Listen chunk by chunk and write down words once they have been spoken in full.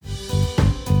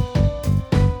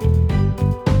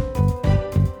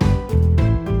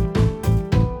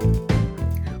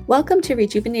Welcome to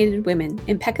Rejuvenated Women,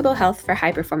 Impeccable Health for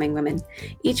High-Performing Women.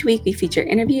 Each week we feature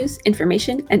interviews,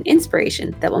 information, and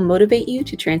inspiration that will motivate you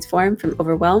to transform from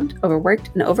overwhelmed, overworked,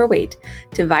 and overweight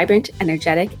to vibrant,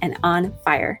 energetic, and on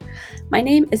fire. My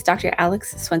name is Dr.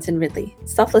 Alex Swenson Ridley,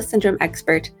 self-less syndrome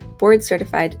expert,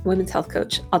 board-certified women's health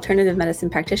coach, alternative medicine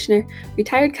practitioner,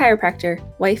 retired chiropractor,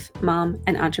 wife, mom,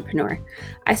 and entrepreneur.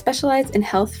 I specialize in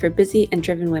health for busy and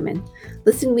driven women.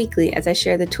 Listen weekly as I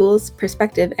share the tools,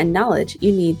 perspective, and knowledge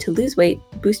you need to lose weight,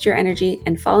 boost your energy,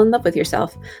 and fall in love with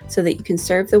yourself so that you can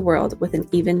serve the world with an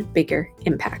even bigger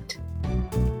impact.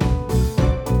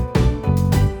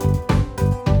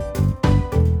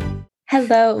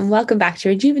 Hello, and welcome back to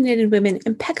Rejuvenated Women,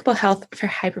 Impeccable Health for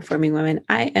High-Performing Women.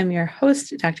 I am your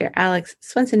host, Dr. Alex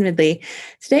Swenson Ridley.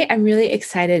 Today, I'm really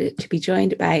excited to be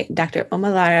joined by Dr.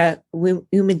 Omolara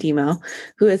Umadimo,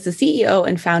 who is the CEO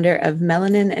and founder of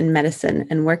Melanin and Medicine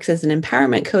and works as an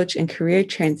empowerment coach and career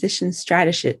transition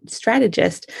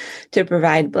strategist to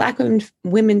provide Black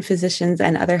women physicians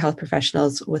and other health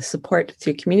professionals with support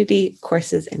through community,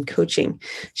 courses, and coaching.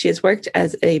 She has worked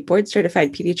as a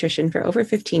board-certified pediatrician for over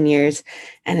 15 years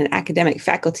and an academic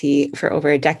faculty for over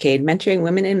a decade, mentoring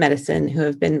women in medicine who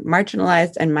have been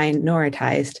marginalized and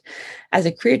minoritized. As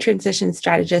a career transition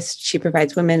strategist, she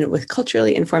provides women with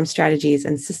culturally informed strategies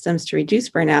and systems to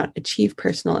reduce burnout, achieve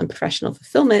personal and professional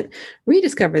fulfillment,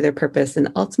 rediscover their purpose,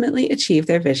 and ultimately achieve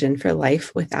their vision for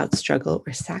life without struggle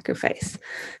or sacrifice.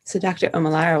 So, Dr.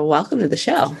 Omolara, welcome to the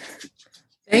show.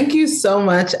 Thank you so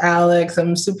much, Alex.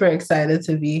 I'm super excited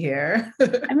to be here.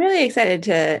 I'm really excited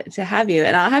to have you,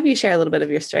 and I'll have you share a little bit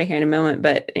of your story here in a moment.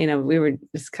 But, we were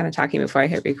just kind of talking before I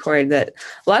hit record that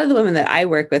a lot of the women that I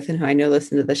work with and who I know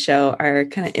listen to the show are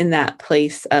kind of in that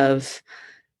place of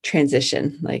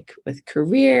transition, like with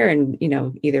career and,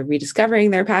 either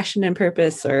rediscovering their passion and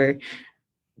purpose or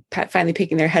finally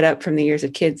picking their head up from the years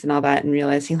of kids and all that and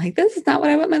realizing like, this is not what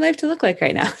I want my life to look like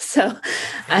right now. So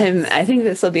I think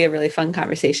this will be a really fun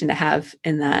conversation to have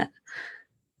in that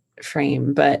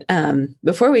frame. But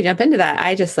before we jump into that,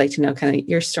 I just like to know kind of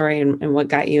your story and what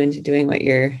got you into doing what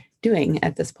you're doing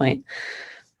at this point.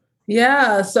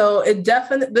 Yeah, so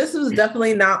this was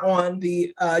definitely not on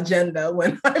the agenda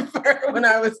when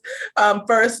I was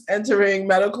first entering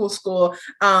medical school.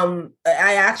 I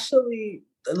actually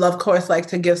of course, like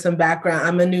to give some background.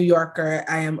 I'm a New Yorker.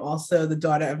 I am also the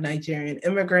daughter of Nigerian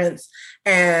immigrants.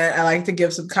 And I like to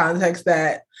give some context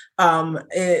that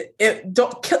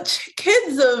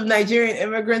kids of Nigerian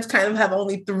immigrants kind of have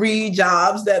only 3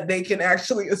 jobs that they can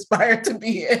actually aspire to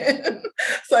be in.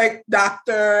 It's like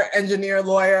doctor, engineer,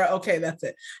 lawyer. Okay, that's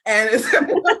it. And it's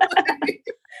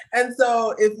And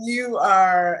so if you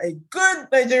are a good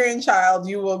Nigerian child,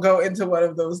 you will go into one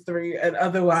of those 3. And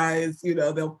otherwise,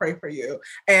 they'll pray for you.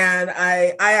 And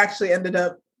I actually ended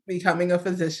up becoming a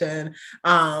physician.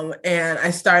 And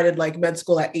I started like med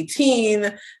school at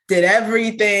 18, did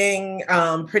everything,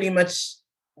 pretty much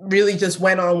really just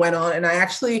went on. And I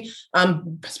actually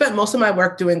spent most of my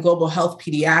work doing global health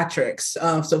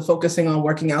pediatrics. So focusing on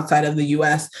working outside of the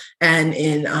US and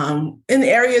in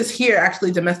areas here,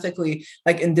 actually domestically,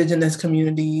 like indigenous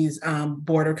communities,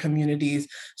 border communities.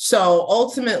 So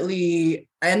ultimately,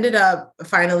 I ended up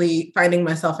finally finding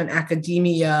myself in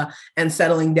academia and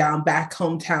settling down back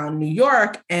hometown, New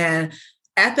York. And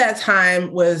at that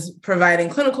time was providing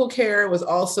clinical care, was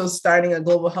also starting a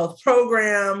global health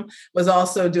program, was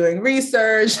also doing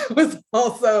research, was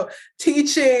also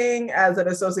teaching as an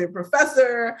associate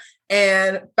professor,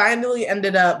 and finally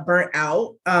ended up burnt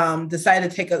out, decided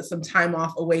to take some time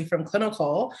off away from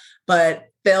clinical, but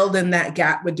filled in that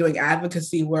gap with doing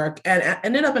advocacy work and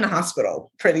ended up in a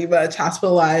hospital, pretty much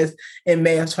hospitalized in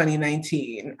May of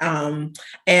 2019. And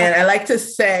I like to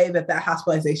say that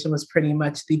hospitalization was pretty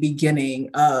much the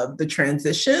beginning of the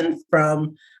transition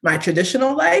from my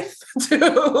traditional life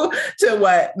to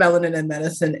what Melanin and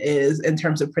Medicine is in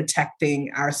terms of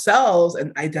protecting ourselves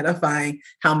and identifying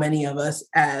how many of us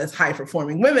as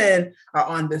high-performing women are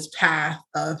on this path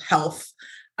of health,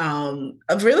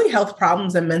 of really health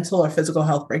problems and mental or physical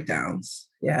health breakdowns.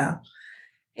 Yeah.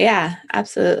 Yeah,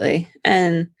 absolutely.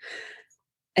 And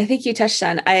I think you touched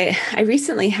on, I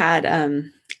recently had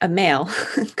a male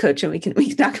coach, and we can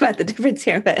talk about the difference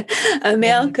here, but a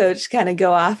male coach kind of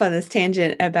go off on this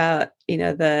tangent about,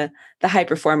 the high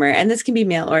performer, and this can be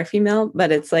male or female,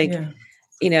 but it's like,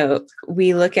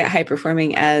 we look at high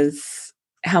performing as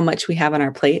how much we have on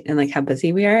our plate and like how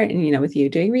busy we are. And, with you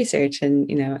doing research and,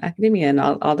 academia and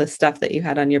all the stuff that you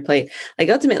had on your plate, like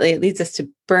ultimately it leads us to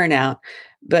burnout.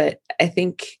 But I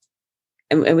think,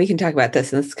 and we can talk about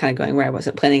this, and this is kind of going where I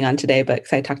wasn't planning on today, but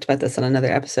because I talked about this on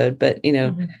another episode, but,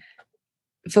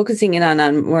 focusing in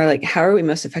on more like, how are we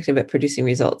most effective at producing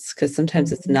results? Because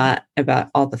sometimes it's not about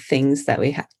all the things that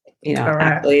we have,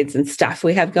 Correct. accolades and stuff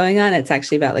we have going on. It's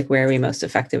actually about like, where are we most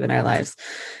effective in our lives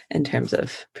in terms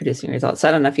of producing results? So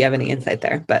I don't know if you have any insight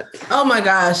there, but. Oh my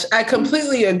gosh, I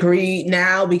completely agree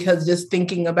now, because just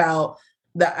thinking about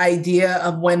the idea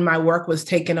of when my work was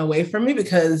taken away from me,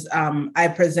 because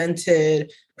I presented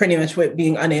pretty much with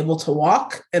being unable to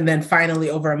walk, and then finally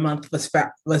over a month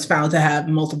was found to have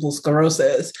multiple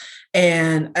sclerosis,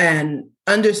 and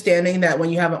understanding that when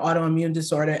you have an autoimmune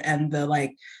disorder and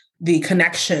the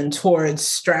connection towards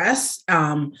stress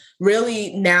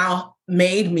really now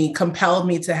compelled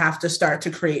me to have to start to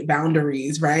create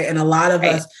boundaries, right? And a lot of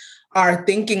us are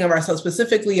thinking of ourselves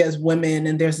specifically as women.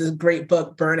 And there's this great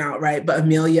book, Burnout, right? But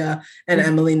Amelia and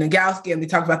Emily Nagoski, and they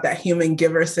talk about that human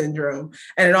giver syndrome.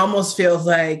 And it almost feels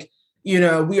like,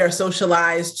 we are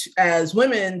socialized as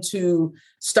women to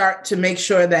start to make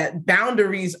sure that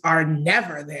boundaries are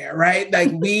never there, right?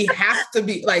 Like we have to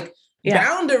be like,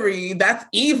 boundary, that's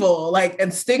evil,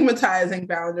 and stigmatizing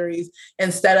boundaries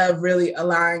instead of really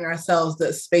allowing ourselves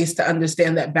the space to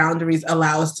understand that boundaries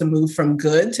allow us to move from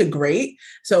good to great.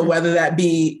 So whether that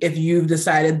be, if you've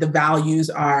decided the values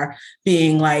are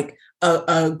being like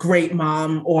a great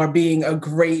mom or being a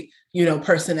great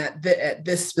person at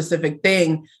this specific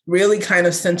thing, really kind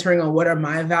of centering on what are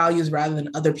my values rather than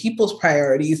other people's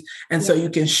priorities. And so you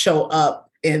can show up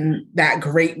in that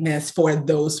greatness for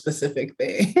those specific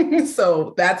things.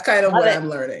 So that's kind of what I'm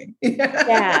learning.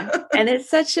 Yeah. And it's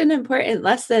such an important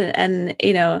lesson. And,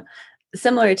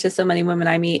 similar to so many women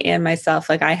I meet and myself,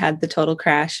 like I had the total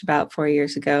crash about 4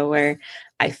 years ago where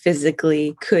I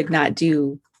physically could not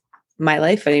do my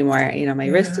life anymore. My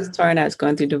wrist was torn. I was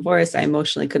going through divorce. I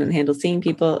emotionally couldn't handle seeing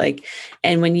people.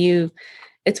 And when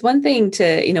it's one thing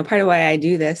to, part of why I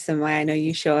do this and why I know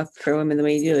you show up for women the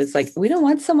way you do is like, we don't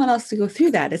want someone else to go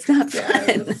through that. It's not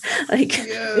fun.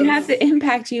 We have to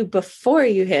impact you before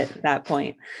you hit that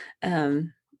point.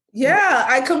 Yeah,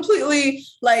 I completely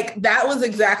that was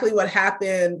exactly what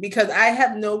happened, because I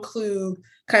have no clue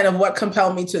kind of what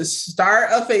compelled me to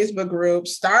start a Facebook group,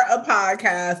 start a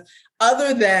podcast,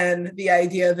 other than the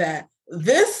idea that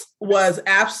this was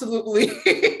absolutely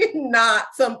not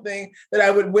something that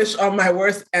I would wish on my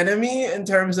worst enemy, in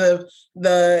terms of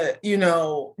the,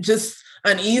 just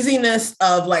uneasiness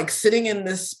of sitting in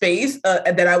this space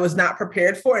that I was not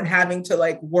prepared for, and having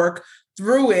to work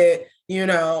through it,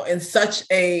 in such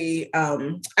a,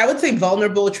 I would say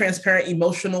vulnerable, transparent,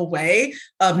 emotional way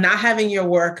of not having your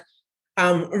work,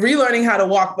 relearning how to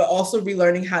walk, but also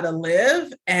relearning how to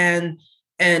live, and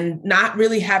not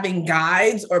really having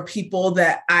guides or people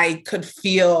that I could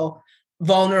feel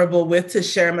vulnerable with to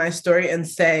share my story and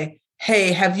say,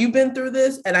 hey, have you been through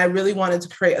this? And I really wanted to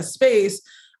create a space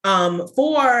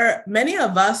for many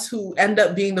of us who end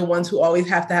up being the ones who always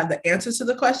have to have the answers to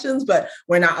the questions, but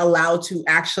we're not allowed to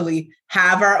actually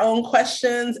have our own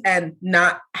questions and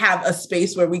not have a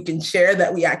space where we can share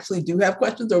that we actually do have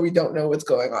questions or we don't know what's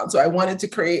going on. So I wanted to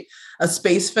create a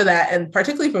space for that, and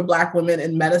particularly for Black women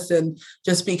in medicine,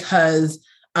 just because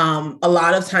a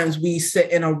lot of times we sit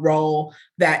in a role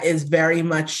that is very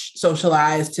much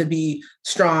socialized to be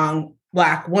strong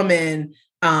Black women,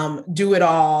 do it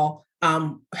all,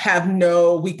 have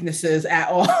no weaknesses at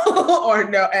all, or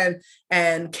no,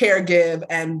 and care give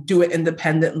and do it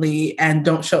independently and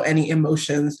don't show any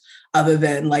emotions other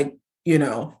than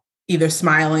either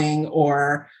smiling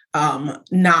or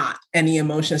not any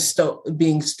emotions,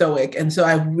 being stoic. And so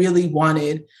I really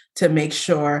wanted to make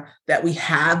sure that we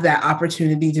have that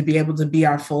opportunity to be able to be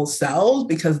our full selves,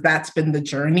 because that's been the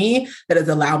journey that has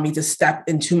allowed me to step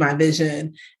into my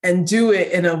vision and do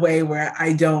it in a way where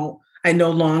I no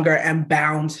longer am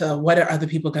bound to what are other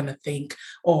people going to think,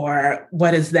 or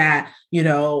what is that,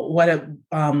 who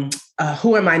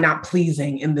am I not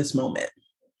pleasing in this moment?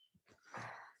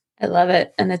 I love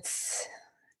it. And it's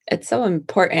so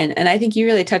important. And I think you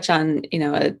really touch on,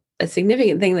 a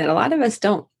significant thing that a lot of us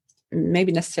don't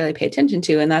maybe necessarily pay attention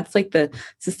to. And that's the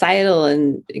societal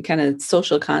and kind of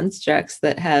social constructs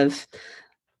that have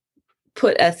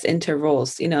put us into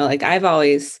roles. I'm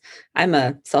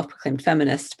a self-proclaimed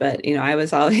feminist, but, I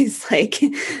was always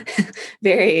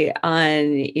very on,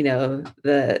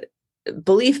 the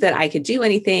belief that I could do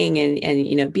anything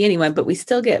and be anyone, but we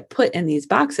still get put in these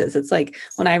boxes. It's like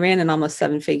when I ran an almost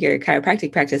 7-figure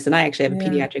chiropractic practice, and I actually have a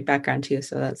pediatric background too.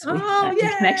 So that's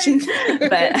that connection.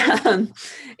 But,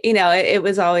 it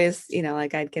was always,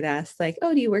 I'd get asked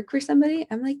oh, do you work for somebody?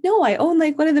 I'm like, no, I own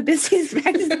one of the busiest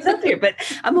practices out there, but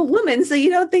I'm a woman. So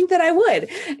you don't think that I would,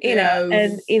 know,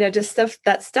 and, just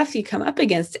stuff you come up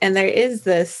against. And there is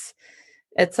this,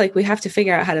 it's like we have to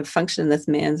figure out how to function in this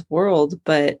man's world,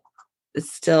 but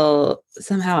still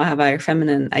somehow have our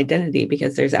feminine identity,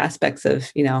 because there's aspects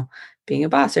of, being a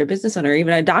boss or a business owner, or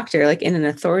even a doctor, like in an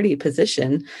authority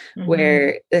position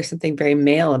where there's something very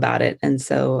male about it. And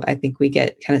so I think we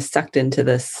get kind of sucked into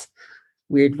this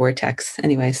weird vortex.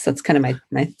 Anyways, that's kind of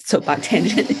my soapbox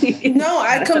tangent. No,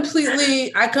 I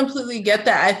completely get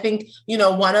that. I think,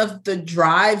 one of the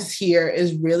drives here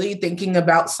is really thinking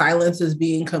about silence as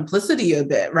being complicity a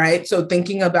bit, right? So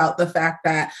thinking about the fact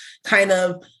that kind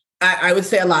of, I would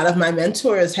say a lot of my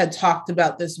mentors had talked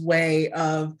about this way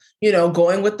of,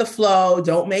 going with the flow,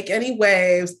 don't make any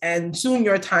waves, and soon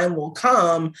your time will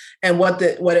come. And what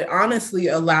it honestly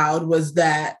allowed was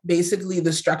that basically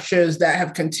the structures that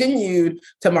have continued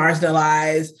to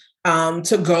marginalize,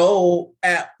 to go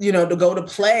to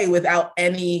play without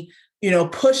any,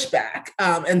 pushback.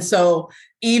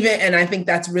 And I think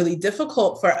that's really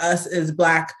difficult for us as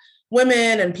Black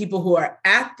women and people who are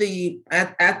at the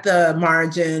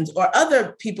margins, or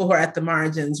other people who are at the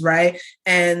margins, right?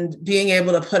 And being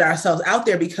able to put ourselves out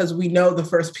there, because we know the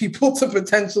first people to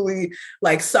potentially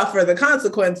suffer the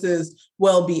consequences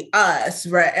will be us,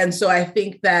 right? And so I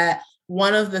think that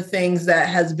one of the things that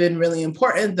has been really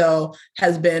important, though,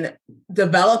 has been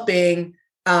developing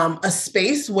a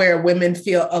space where women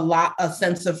feel a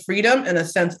sense of freedom and a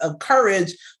sense of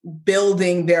courage,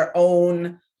 building their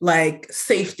own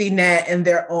safety net and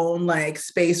their own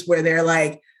space where they're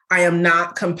I am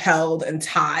not compelled and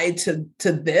tied to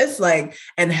this,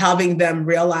 and having them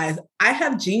realize I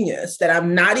have genius that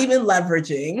I'm not even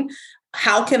leveraging.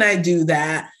 How can I do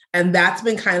that? And that's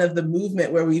been kind of the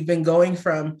movement where we've been going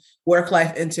from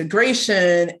work-life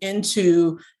integration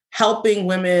into helping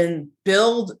women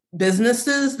build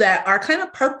businesses that are kind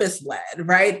of purpose-led,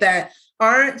 right? That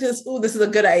aren't just, oh, this is a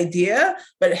good idea,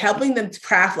 but helping them to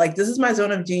craft this is my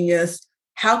zone of genius.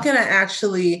 How can I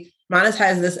actually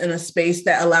monetize this in a space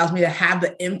that allows me to have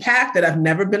the impact that I've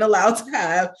never been allowed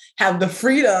to have the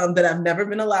freedom that I've never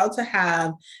been allowed to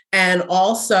have, and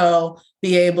also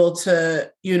be able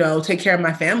to, take care of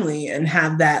my family and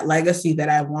have that legacy that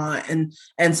I want.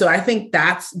 And so I think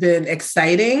that's been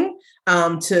exciting.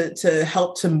 To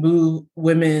help to move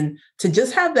women to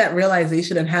just have that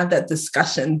realization and have that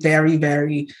discussion very,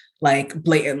 very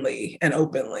blatantly and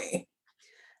openly.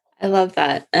 I love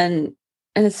that. And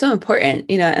it's so important,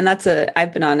 and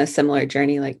I've been on a similar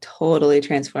journey, totally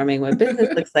transforming what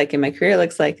business looks like and my career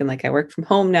looks like. And I work from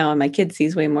home now and my kid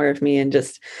sees way more of me, and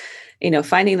just,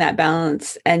 finding that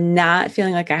balance and not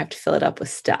feeling like I have to fill it up with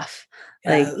stuff.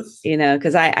 Yes.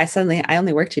 Because I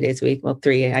only work 2 days a week. Well,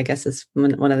 3, I guess, is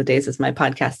one of the days is my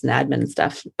podcast and admin and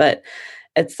stuff. But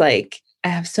it's I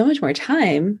have so much more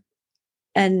time,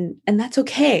 and that's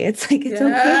okay. It's okay to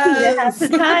have the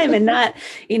time and not,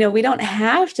 we don't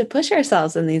have to push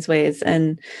ourselves in these ways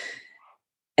and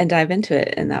dive into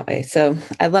it in that way. So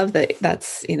I love that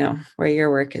that's, where your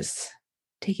work is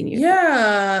taking you.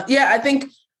 Yeah. Yeah. I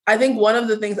think one of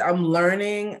the things I'm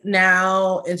learning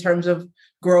now in terms of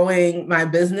growing my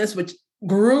business, which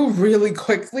grew really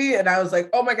quickly, and I was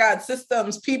oh my God,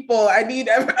 systems, people, I need,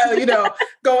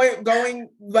 going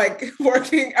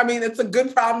working. I mean, it's a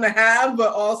good problem to have,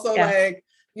 but also trying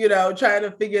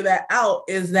to figure that out,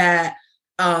 is that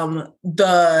I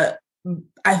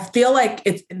feel like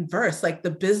it's inverse.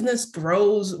 The business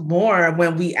grows more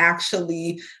when we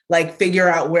actually figure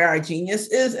out where our genius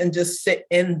is and just sit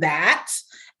in that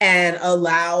and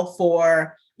allow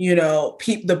for,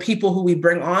 the people who we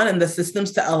bring on and the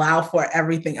systems to allow for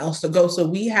everything else to go. So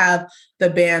we have the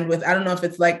bandwidth. I don't know if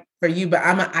it's for you, but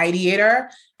I'm an ideator,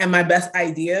 and my best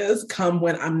ideas come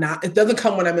when I'm not. It doesn't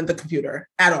come when I'm in the computer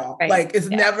at all. Right. It's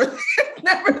never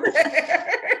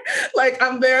there.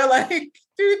 I'm there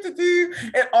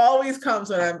It always comes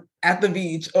when I'm at the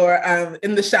beach, or I'm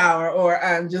in the shower, or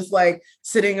I'm just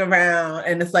sitting around,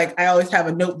 and it's I always have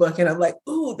a notebook and I'm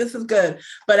ooh, this is good.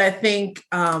 But I think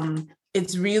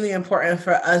it's really important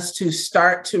for us to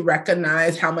start to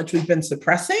recognize how much we've been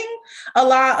suppressing a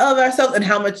lot of ourselves, and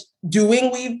how much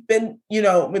doing we've been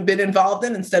involved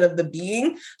in instead of the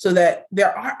being, so that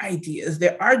there are ideas,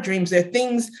 there are dreams, there are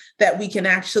things that we can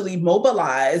actually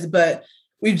mobilize, but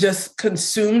we've just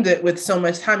consumed it with so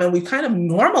much time, and we've kind of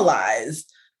normalized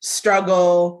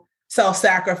struggle,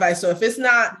 self-sacrifice. So if it's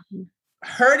not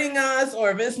hurting us,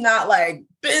 or if it's not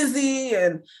busy,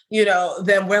 and,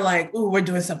 then we're ooh, we're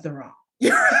doing something wrong.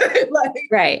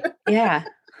 Right. Yeah.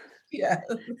 Yeah.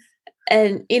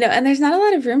 And, and there's not a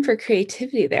lot of room for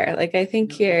creativity there. I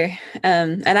think you're,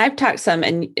 and I've talked some,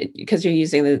 and because you're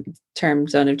using the term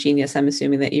zone of genius, I'm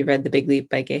assuming that you read The Big Leap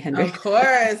by Gay Hendricks. Of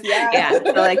course. Yeah. Yeah.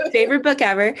 So favorite book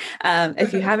ever.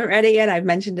 If you haven't read it yet, I've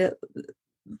mentioned it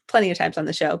plenty of times on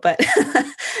the show, but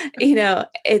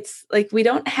it's like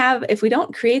if we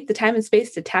don't create the time and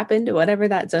space to tap into whatever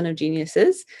that zone of genius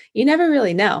is, you never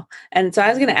really know. And so I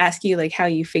was going to ask you like how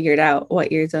you figured out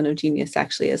what your zone of genius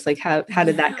actually is. Like how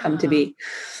did that come to be?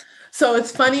 So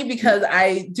it's funny because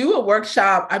I do a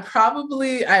workshop.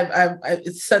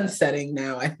 It's sunsetting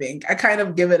now. I think I kind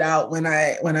of give it out when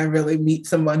I really meet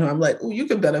someone who I'm like, oh, you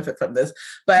can benefit from this.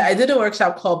 But I did a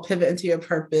workshop called Pivot into Your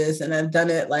Purpose, and I've done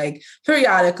it like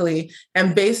periodically.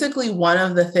 And basically, one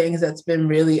of the things that's been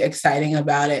really exciting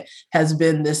about it has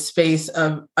been this space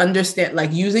of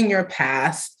using your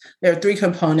past. There are three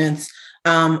components: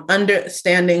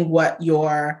 understanding what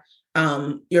your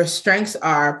strengths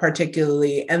are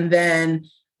particularly, and then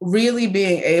really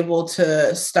being able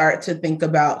to start to think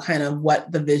about kind of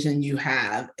what the vision you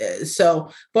have is. So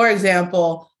for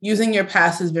example, using your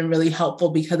past has been really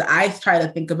helpful because I try to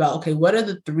think about, okay, what are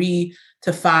the 3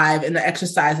 to 5 in the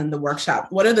exercise in the workshop?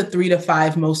 What are the 3 to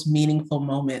 5 most meaningful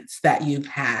moments that you've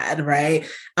had, right?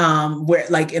 Where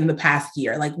like in the past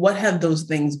year, like what have those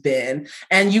things been?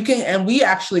 And we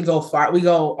actually go far. We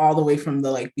go all the way from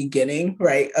the like beginning,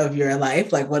 right, of your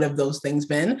life. Like what have those things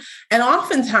been? And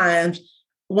oftentimes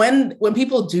when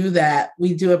people do that,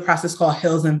 we do a process called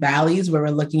Hills and Valleys, where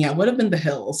we're looking at what have been the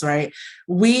hills, right?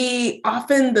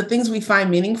 The things we find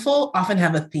meaningful often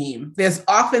have a theme. There's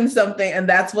often something, and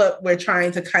that's what we're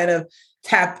trying to kind of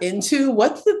tap into.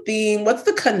 What's the theme? What's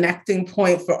the connecting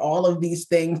point for all of these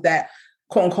things that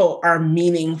quote unquote are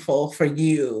meaningful for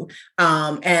you,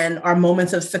 and are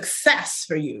moments of success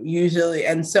for you usually.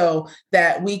 And so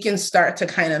that we can start to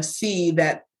kind of see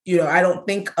that, I don't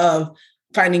think of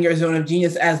finding your zone of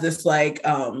genius as this like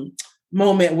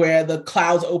moment where the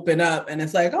clouds open up and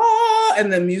it's like, oh,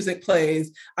 and the music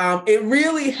plays. It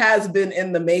really has been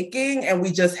in the making, and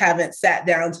we just haven't sat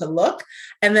down to look.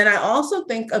 And then I also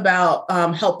think about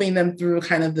helping them through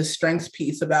kind of the strengths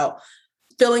piece, about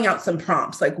filling out some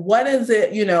prompts. Like, what is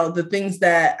it, the things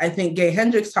that I think Gay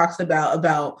Hendricks talks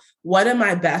about what am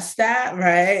I best at,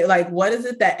 right? Like, what is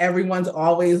it that everyone's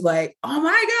always like, oh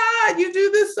my God, you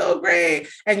do this so great.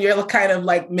 And you're kind of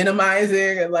like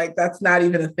minimizing and like, that's not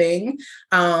even a thing.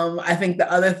 I think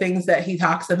the other things that he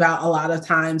talks about a lot of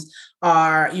times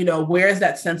are, where's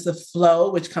that sense of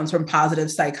flow, which comes from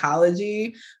positive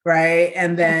psychology, right?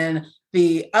 And then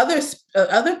the other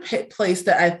place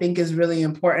that I think is really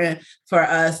important for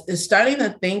us is starting to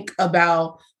think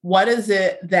about what is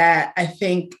it that I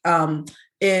think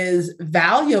is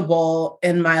valuable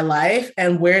in my life,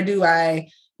 and where do I,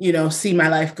 see my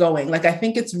life going? Like, I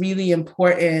think it's really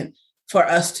important for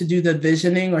us to do the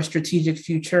visioning, or strategic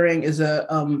futuring is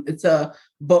it's a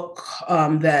book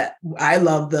that I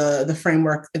love the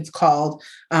framework. It's called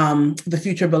The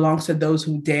Future Belongs to Those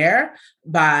Who Dare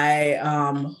by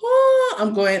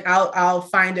I'll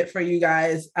find it for you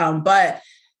guys. But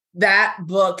that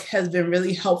book has been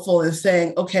really helpful in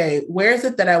saying, okay, where is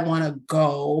it that I want to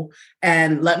go?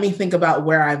 And let me think about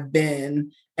where I've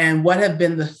been and what have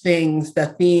been the things, the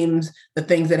themes, the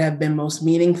things that have been most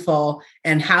meaningful,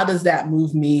 and how does that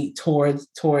move me towards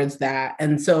that?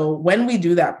 And so when we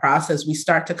do that process, we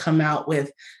start to come out with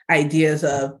ideas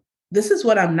of, this is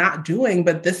what I'm not doing,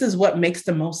 but this is what makes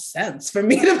the most sense for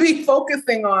me to be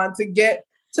focusing on to get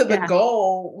to the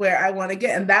goal where I want to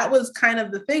get. And that was kind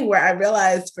of the thing where I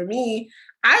realized for me,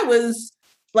 I was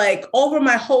like over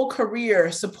my whole career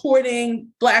supporting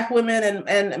Black women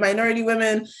and minority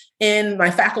women in my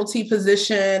faculty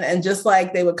position. And just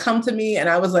like, they would come to me and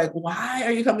I was like, why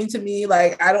are you coming to me?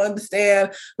 Like, I don't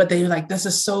understand. But they were like, this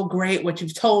is so great what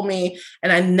you've told me.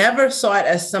 And I never saw it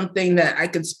as something that I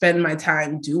could spend my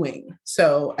time doing.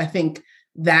 So I think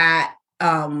that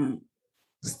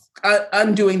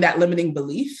undoing that limiting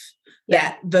belief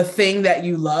that the thing that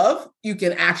you love, you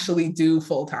can actually do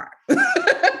full time.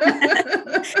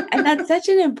 And that's such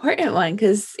an important one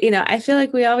because, I feel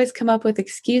like we always come up with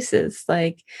excuses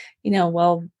like,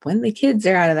 well, when the kids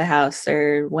are out of the house,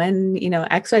 or when,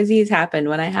 XYZ's happened,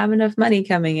 when I have enough money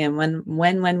coming in,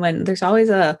 when there's always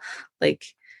a like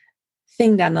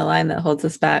thing down the line that holds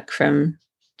us back from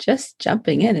just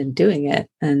jumping in and doing it.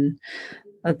 And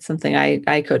that's something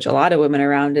I coach a lot of women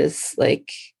around, is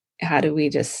like, how do we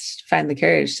just find the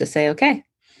courage to say, okay,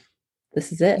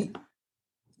 this is it?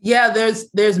 Yeah,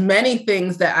 there's many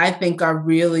things that I think are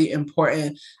really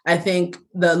important. I think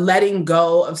the letting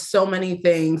go of so many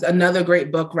things, another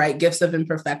great book, right? Gifts of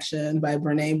Imperfection by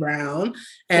Brene Brown.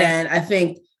 And I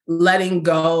think letting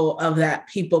go of that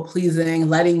people pleasing,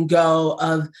 letting go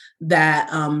of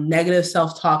that negative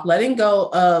self-talk, letting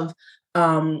go of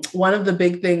one of the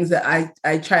big things that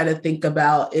I try to think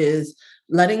about is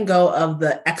letting go of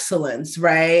the excellence,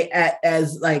 right?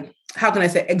 As like how can I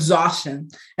say, exhaustion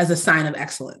as a sign of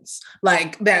excellence.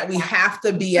 Like that we have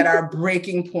to be at our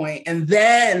breaking point, and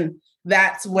then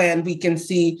that's when we can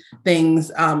see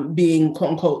things being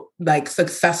quote unquote like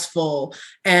successful.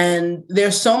 And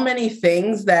there's so many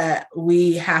things that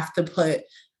we have to put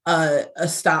a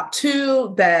stop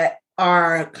to that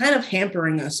are kind of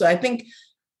hampering us. So I think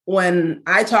when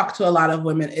I talk to a lot of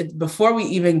women, before we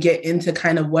even get into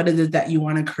kind of what it is that you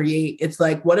want to create, it's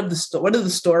like, what are the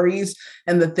stories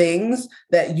and the things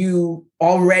that you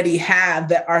already have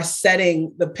that are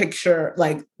setting the picture,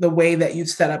 like the way that you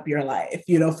set up your life?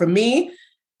 You know, for me,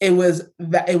 it was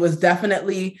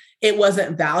definitely, it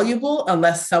wasn't valuable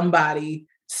unless somebody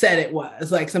said it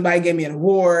was. Like somebody gave me an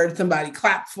award, somebody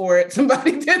clapped for it,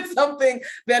 somebody did something,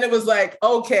 then it was like,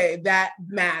 okay, that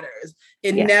matters.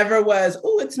 It never was,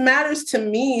 oh, it matters to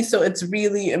me, so it's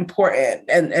really important.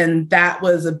 And that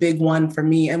was a big one for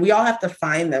me. And we all have to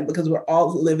find them because we're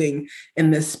all living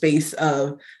in this space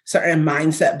of certain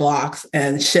mindset blocks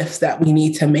and shifts that we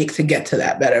need to make to get to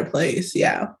that better place.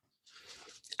 Yeah.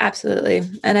 Absolutely.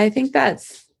 And I think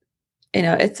that's,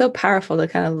 it's so powerful to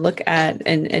kind of look at,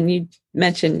 and you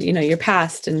mentioned, your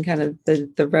past and kind of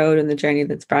the road and the journey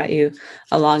that's brought you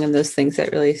along and those things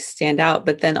that really stand out,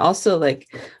 but then also like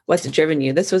what's driven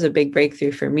you. This was a big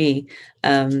breakthrough for me,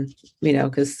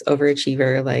 because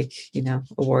overachiever, like,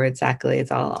 awards,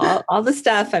 accolades, all the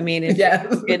stuff. I mean, if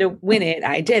you're going to win it,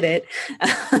 I did it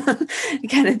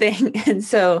kind of thing. And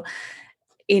so,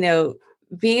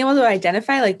 being able to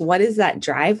identify like, what is that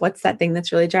drive? What's that thing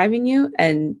that's really driving you?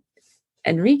 And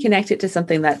reconnect it to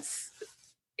something that's,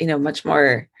 much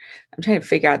more, I'm trying to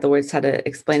figure out the words, how to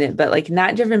explain it, but like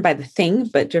not driven by the thing,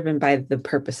 but driven by the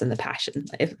purpose and the passion,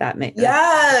 if that makes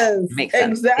sense.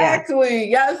 Exactly.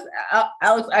 Yeah. Yes.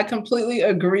 Alex, I completely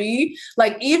agree.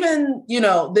 Like even,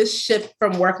 this shift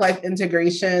from work-life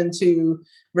integration to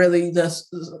really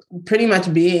just pretty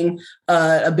much being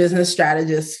a business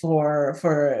strategist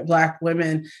for Black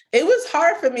women, it was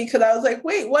hard for me because I was like,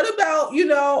 wait, what about,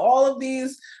 all of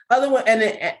these other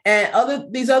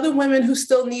and these other women who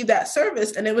still need that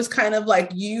service? And it was kind of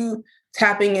like you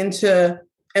tapping into,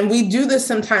 and we do this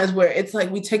sometimes where it's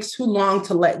like we take too long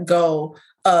to let go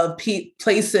of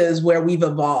places where we've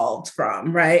evolved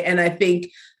from, right? And I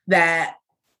think that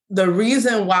the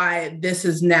reason why this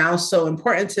is now so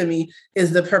important to me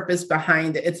is the purpose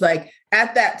behind it. It's like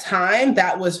at that time,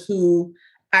 that was who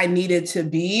I needed to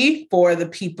be for the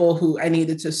people who I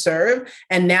needed to serve.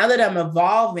 And now that I'm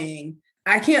evolving,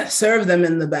 I can't serve them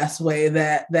in the best way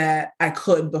that I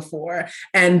could before.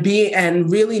 And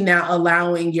really now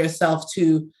allowing yourself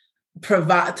to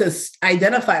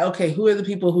identify, okay, who are the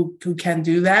people who can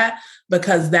do that?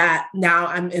 Because that now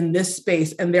I'm in this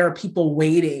space and there are people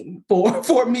waiting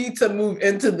for me to move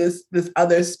into this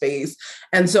other space.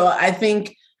 And so I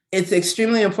think it's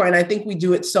extremely important. I think we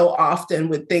do it so often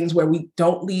with things where we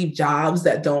don't leave jobs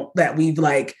that we've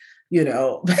like,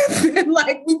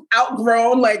 like we've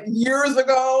outgrown like years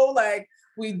ago. Like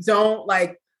we don't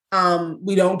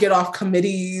get off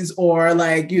committees or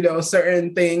like,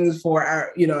 certain things for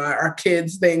our, our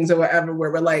kids' things or whatever,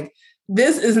 where we're like,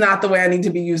 this is not the way I need to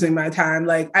be using my time.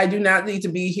 Like, I do not need to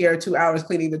be here 2 hours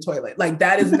cleaning the toilet. Like,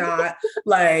 that is not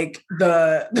like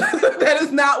that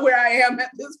is not where I am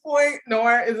at this point,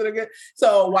 nor is it a good.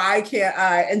 So why can't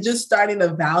I? And just starting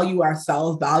to value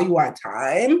ourselves, value our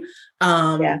time.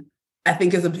 I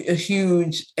think is a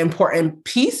huge, important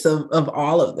piece of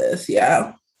all of this.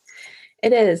 Yeah.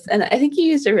 It is. And I think you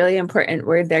used a really important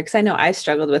word there, because I know I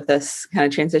struggled with this kind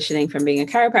of transitioning from being a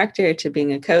chiropractor to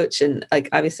being a coach. And like,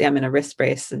 obviously I'm in a wrist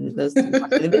brace, and those in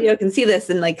the video can see this.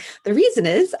 And like, the reason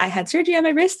is I had surgery on my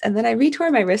wrist and then I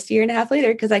retore my wrist a year and a half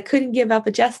later because I couldn't give up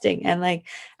adjusting. And like,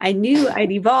 I knew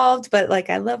I'd evolved, but like,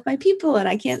 I love my people and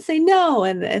I can't say no.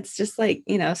 And it's just like,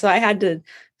 so I had to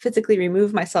physically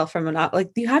remove myself from like,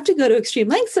 you have to go to extreme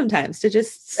lengths sometimes to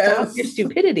just stop your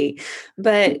stupidity.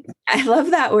 But I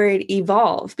love that word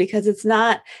evolve, because it's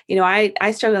not,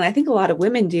 I struggle. And I think a lot of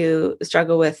women do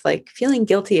struggle with like feeling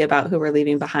guilty about who we're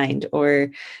leaving behind,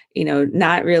 or,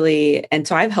 not really. And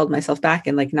so I've held myself back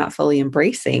and like not fully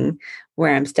embracing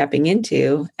where I'm stepping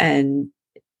into. And,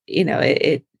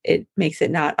 it makes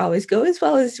it not always go as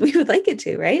well as we would like it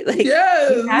to, right? Like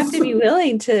you have to be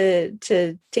willing to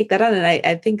take that on. And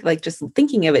I think like just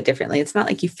thinking of it differently, it's not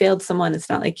like you failed someone. It's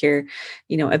not like you're,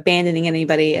 abandoning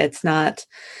anybody. It's not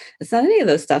any of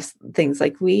those things.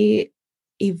 Like we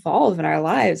evolve in our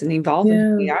lives and evolve in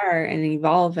who we are and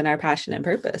evolve in our passion and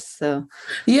purpose. So,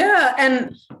 yeah.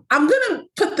 And I'm going to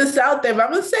put this out there, but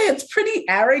I'm going to say it's pretty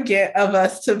arrogant of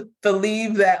us to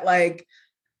believe that like,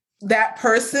 that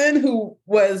person who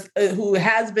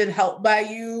has been helped by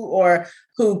you or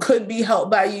who could be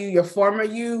helped by you, your former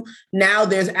you, now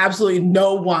there's absolutely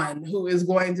no one who is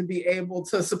going to be able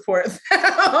to support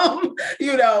them.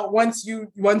 Once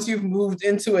you've moved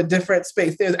into a different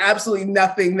space, there's absolutely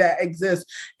nothing that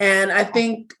exists. And I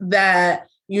think that,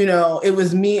 it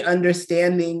was me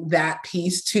understanding that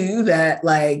piece too, that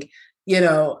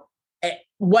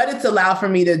what it's allowed for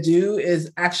me to do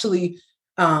is actually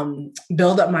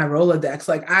build up my Rolodex.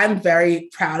 Like, I'm very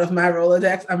proud of my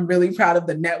Rolodex. I'm really proud of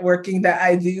the networking that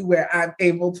I do, where I'm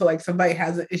able to, somebody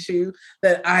has an issue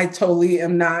that I totally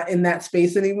am not in that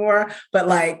space anymore, but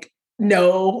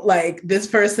this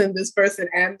person,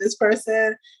 and this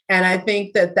person. And I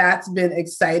think that that's been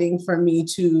exciting for me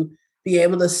to be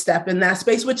able to step in that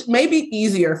space, which may be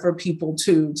easier for people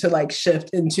to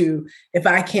shift into. If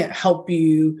I can't help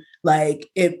you,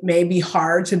 it may be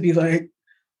hard to be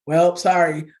well,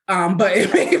 sorry. But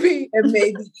it may be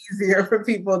easier for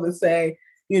people to say,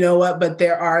 you know what, but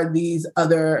there are these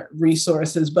other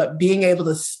resources. But being able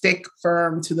to stick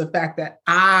firm to the fact that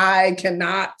I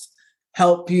cannot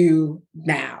help you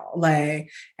now. I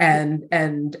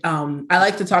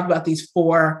like to talk about these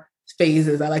 4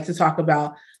 phases. I like to talk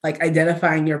about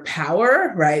identifying your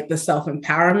power, right? The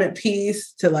self-empowerment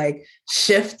piece, to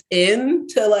shift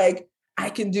into I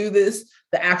can do this,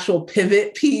 the actual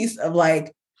pivot piece of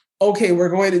okay, we're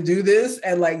going to do this.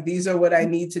 And these are what I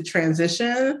need to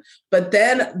transition. But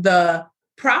then the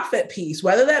profit piece,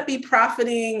 whether that be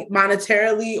profiting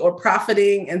monetarily or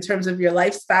profiting in terms of your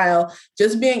lifestyle,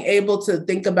 just being able to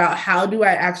think about how do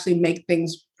I actually make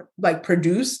things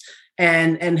produce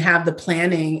and have the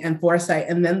planning and foresight.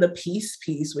 And then the peace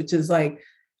piece, which is I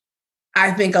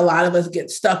think a lot of us get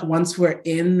stuck once we're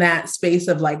in that space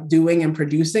of doing and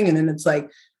producing. And then it's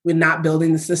we're not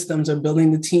building the systems or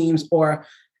building the teams or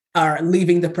are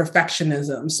leaving the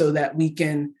perfectionism so that we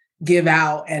can give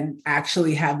out and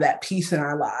actually have that peace in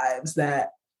our lives.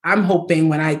 That I'm hoping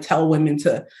when I tell women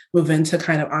to move into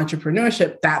kind of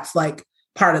entrepreneurship, that's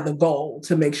part of the goal,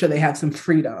 to make sure they have some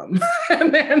freedom.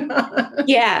 And then,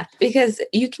 yeah, because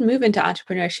you can move into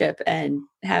entrepreneurship and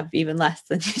have even less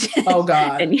than you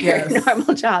did in your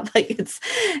normal job.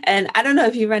 And I don't know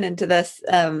if you run into this.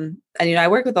 And, I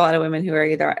work with a lot of women who are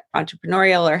either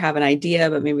entrepreneurial or have an idea,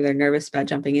 but maybe they're nervous about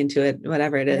jumping into it,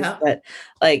 whatever it is. Yeah. But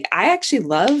I actually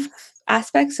love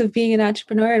aspects of being an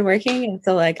entrepreneur and working. And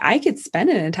so I could spend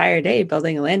an entire day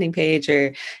building a landing page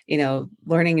or,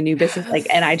 learning a new business,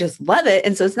 and I just love it.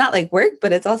 And so it's not work,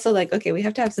 but it's also okay, we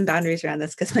have to have some boundaries around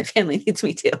this because my family needs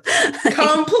me too.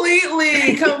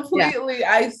 Completely. Yeah.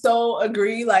 I so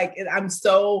agree. I'm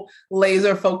so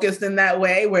laser focused in that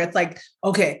way where it's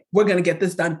okay, we're going to get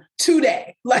this done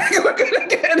today. We're going to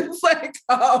get, it's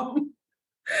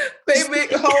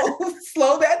baby,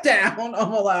 slow that down,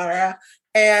 Omolara.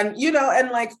 And,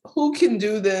 who can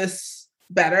do this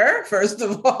better, first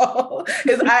of all,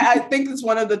 is I think it's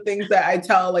one of the things that I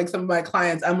tell some of my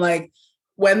clients. I'm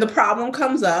when the problem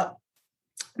comes up,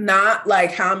 not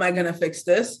how am I going to fix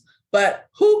this, but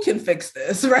who can fix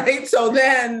this, right? So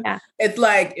then it's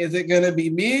is it going to be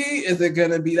me? Is it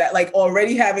going to be that?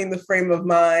 Already having the frame of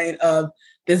mind of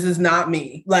this is not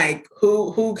me,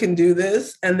 who can do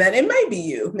this? And then it might be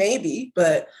you, maybe,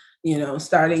 but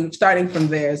starting from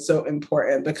there is so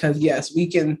important because yes, we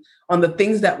can, on the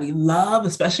things that we love,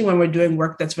 especially when we're doing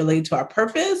work that's related to our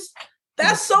purpose,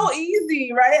 that's so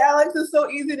easy, right, Alex? It's so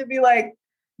easy to be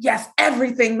yes,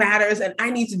 everything matters and I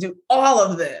need to do all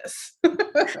of this.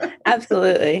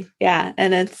 Absolutely. Yeah.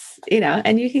 And it's,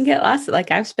 and you can get lost.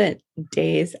 I've spent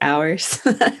days, hours,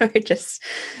 or just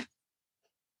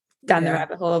down the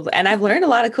rabbit hole. And I've learned a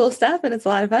lot of cool stuff and it's a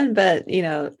lot of fun, but,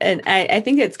 and I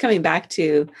think it's coming back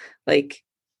to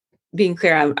being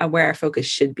clear on where our focus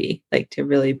should be, to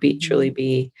really be, truly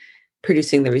be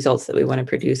producing the results that we want to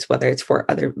produce, whether it's for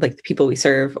other, the people we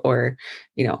serve or,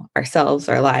 ourselves,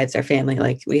 our lives, our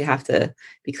family. We have to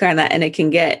be clear on that. And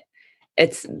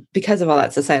it's because of all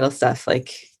that societal stuff.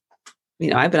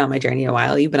 I've been on my journey a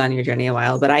while, you've been on your journey a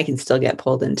while, but I can still get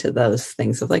pulled into those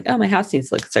things of oh, my house needs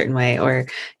to look a certain way, or,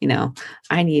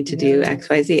 I need to do X,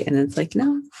 Y, Z. And it's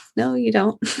no, you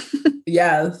don't.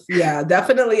 Yes. Yeah,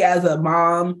 definitely. As a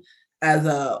mom, as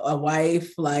a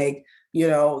wife,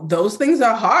 those things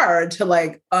are hard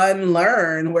to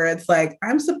unlearn, where it's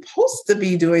I'm supposed to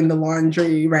be doing the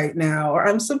laundry right now, or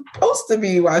I'm supposed to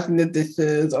be washing the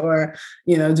dishes or,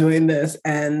 doing this.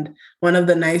 And one of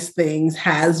the nice things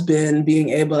has been being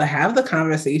able to have the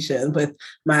conversation with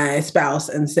my spouse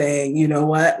and saying, you know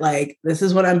what, this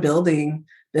is what I'm building.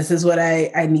 This is what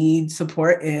I need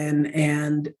support in.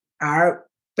 And our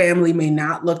family may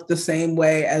not look the same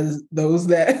way as those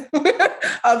that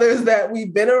others that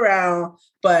we've been around,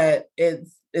 but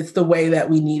it's the way that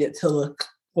we need it to look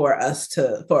for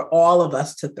all of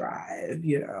us to thrive,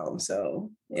 So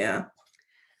yeah.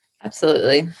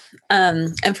 Absolutely.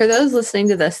 And for those listening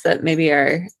to this that maybe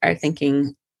are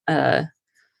thinking, who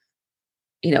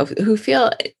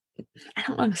feel, I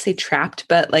don't want to say trapped,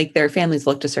 but like their families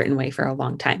looked a certain way for a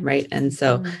long time, right? And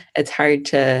so it's hard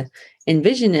to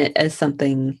envision it as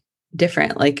something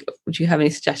different. Like, would you have any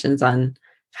suggestions on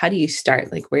how do you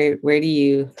start? Like, where do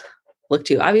you look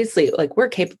to? Obviously, like we're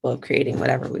capable of creating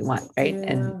whatever we want, right?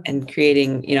 Yeah. And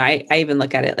creating, I even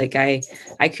look at it like I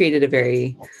created a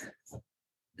very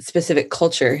specific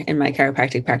culture in my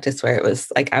chiropractic practice where it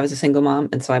was like I was a single mom,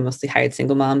 and so I mostly hired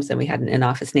single moms, and we had an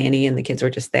in-office nanny and the kids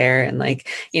were just there, and like,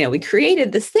 we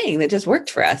created this thing that just worked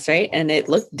for us, right? And it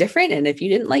looked different, and if you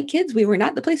didn't like kids, we were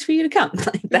not the place for you to come.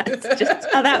 Like that's just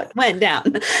how that went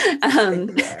down.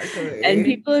 Exactly. And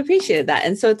people appreciated that.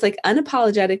 And so it's like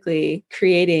unapologetically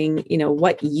creating,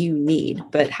 what you need,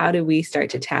 but how do we start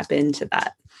to tap into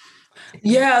that?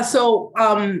 Yeah. So,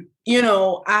 I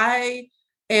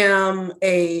am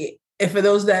and for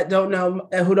those that don't know,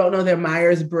 who don't know, they're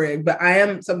Myers-Briggs, but I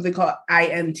am something called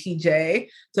INTJ.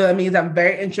 So that means I'm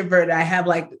very introverted. I have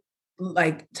like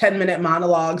 10-minute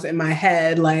monologues in my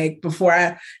head, like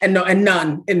before and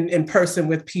none in person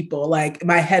with people. Like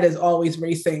my head is always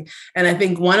racing. And I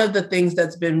think one of the things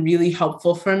that's been really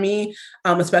helpful for me,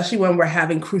 especially when we're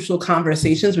having crucial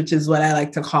conversations, which is what I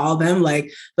like to call them,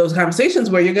 like those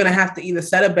conversations where you're going to have to either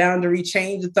set a boundary,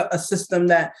 change a system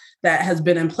that has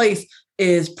been in place,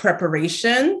 is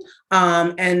preparation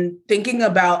and thinking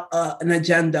about an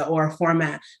agenda or a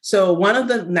format. So one of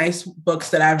the nice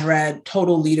books that I've read,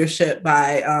 Total Leadership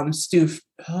by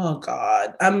oh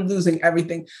God, I'm losing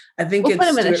everything. I think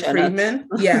it's Stuart Friedman.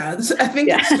 Yeah, I think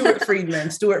it's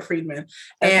Stuart Friedman.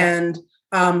 Okay. And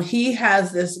he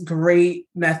has this great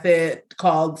method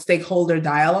called stakeholder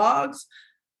dialogues.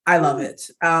 I love it.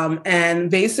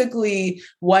 And basically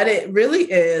what it really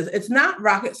is, it's not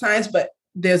rocket science, but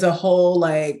there's a whole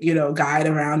guide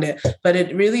around it, but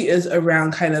it really is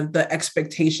around kind of the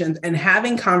expectations and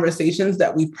having conversations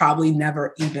that we probably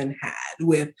never even had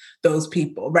with those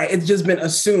people, right? It's just been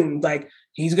assumed like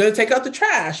he's going to take out the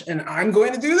trash and I'm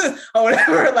going to do this or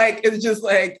whatever. Like, it's just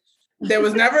like, there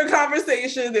was never a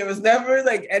conversation. There was never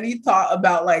like any thought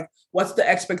about like, what's the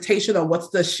expectation or what's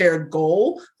the shared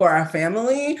goal for our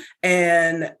family?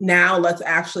 And now let's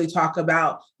actually talk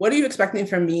about, what are you expecting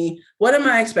from me? What am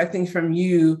I expecting from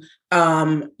you?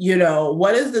 Where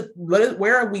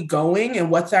are we going and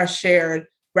what's our shared,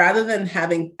 rather than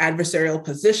having adversarial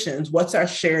positions, what's our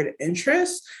shared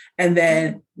interests? And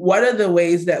then what are the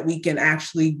ways that we can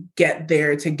actually get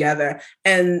there together?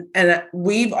 And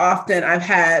I've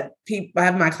had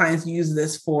my clients use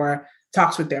this for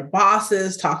talks with their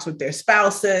bosses, talks with their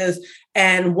spouses.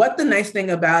 And what the nice thing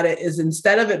about it is,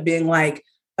 instead of it being like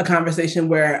a conversation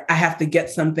where I have to get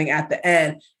something at the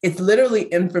end, it's literally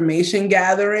information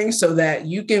gathering so that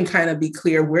you can kind of be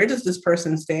clear, where does this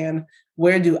person stand?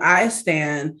 Where do I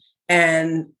stand?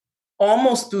 And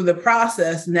almost through the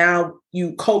process, now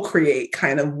you co-create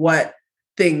kind of what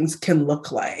things can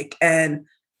look like. And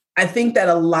I think that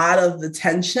a lot of the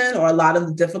tension or a lot of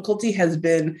the difficulty has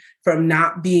been from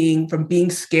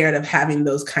being scared of having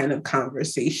those kind of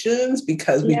conversations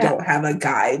because we don't have a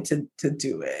guide to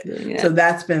do it. Yeah. So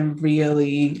that's been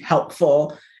really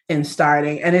helpful in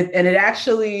starting. And it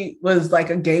actually was like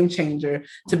a game changer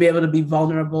to be able to be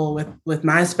vulnerable with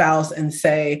my spouse and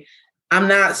say, I'm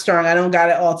not strong. I don't got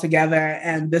it all together.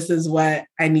 And this is what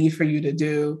I need for you to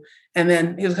do. And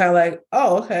then he was kind of like,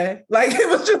 oh, okay. Like, it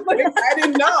was just like, I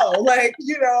didn't know, like,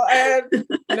 I had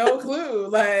no clue,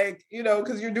 like,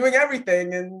 because you're doing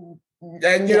everything and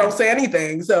you don't say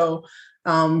anything. So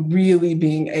really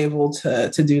being able to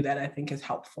do that, I think, is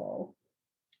helpful.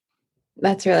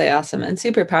 That's really awesome and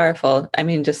super powerful. I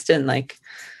mean, just in like,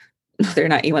 whether or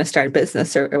not you want to start a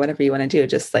business or whatever you want to do,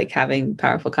 just like having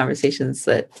powerful conversations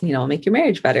that, will make your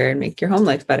marriage better and make your home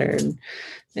life better and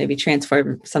maybe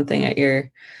transform something at your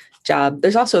job.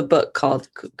 There's also a book called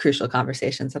Crucial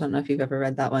Conversations. I don't know if you've ever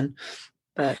read that one,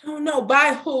 but I don't know.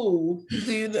 By who?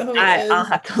 Do you know who I'll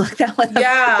have to look that one up.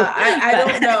 Yeah, I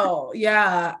don't know.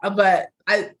 Yeah, but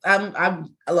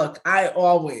I'm look, I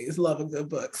always love a good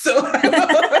book. So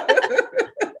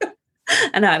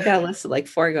I know I've got a list of like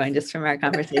 4 going just from our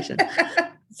conversation.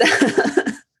 So,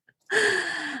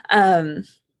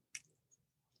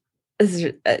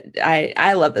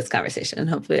 I love this conversation, and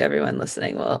hopefully everyone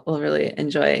listening will really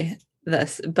enjoy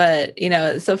this. But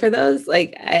so for those,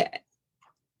 like,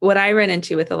 what I run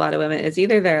into with a lot of women is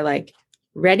either they're like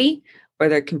ready or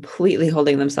they're completely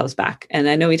holding themselves back. And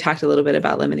I know we talked a little bit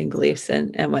about limiting beliefs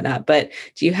and whatnot, but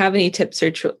do you have any tips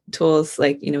or tools?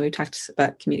 Like, we've talked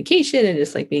about communication and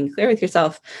just like being clear with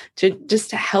yourself to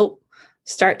help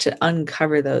start to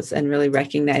uncover those and really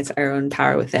recognize our own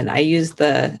power within. I use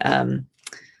the,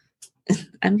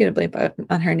 I'm going to blame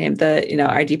on her name.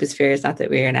 Our deepest fear is not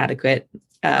that we are inadequate.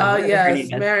 Yes,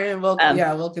 Marianne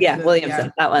Wilkinson.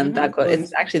 Williamson. That one, that quote.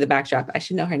 It's actually the backdrop. I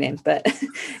should know her name, but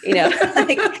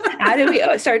like, how do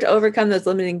we start to overcome those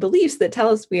limiting beliefs that tell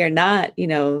us we are not,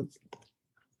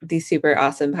 these super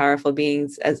awesome, powerful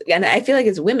beings? And I feel like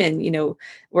as women,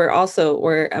 we're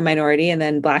a minority, and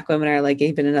then Black women are like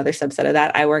even another subset of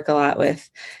that. I work a lot with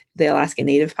the Alaska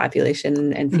Native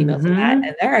population and females in that,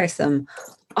 and there are some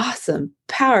awesome,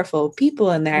 powerful people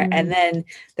in there. And then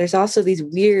there's also these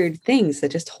weird things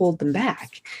that just hold them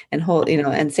back and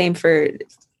and same for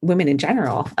women in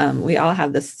general. We all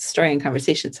have this story and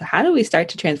conversation. So how do we start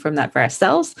to transform that for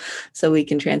ourselves so we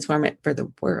can transform it for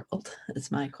the world?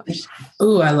 Is my question.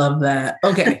 Ooh, I love that.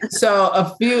 Okay. So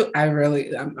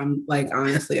I'm like,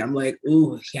 honestly, I'm like,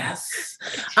 ooh, yes.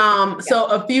 So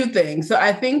a few things. So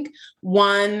I think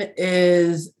one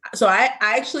is, so I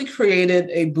actually created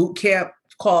a boot camp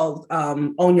called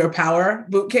Own Your Power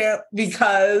Bootcamp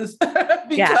because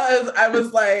I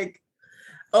was like,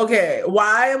 okay,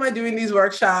 why am I doing these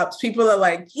workshops? People are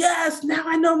like, yes, now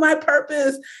I know my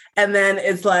purpose. And then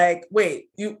it's like, wait,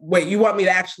 you want me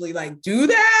to actually like do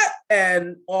that?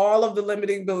 And all of the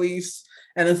limiting beliefs.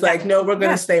 And it's like, no, we're going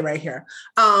to stay right here.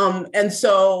 And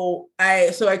so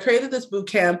I created this boot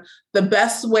camp. The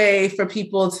best way for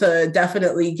people to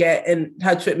definitely get in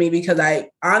touch with me, because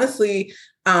I honestly,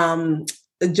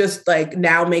 just like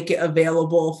now make it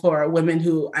available for women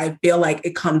who I feel like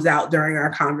it comes out during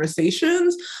our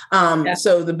conversations.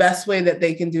 So the best way that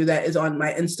they can do that is on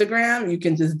my Instagram. You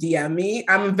can just DM me.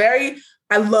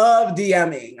 I love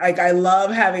DMing. Like I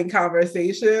love having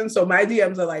conversations. So my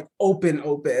DMs are like open.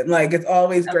 Like it's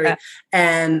always great.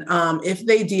 And if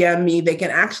they DM me, they can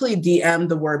actually DM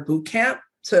the word bootcamp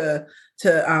to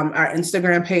our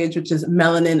Instagram page, which is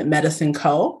Melanin Medicine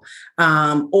Co.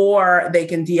 Or they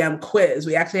can DM quiz.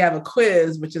 We actually have a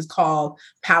quiz, which is called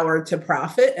Power to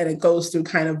Profit. And it goes through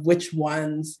kind of which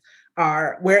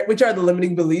are the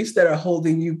limiting beliefs that are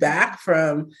holding you back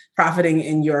from profiting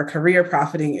in your career,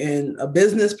 profiting in a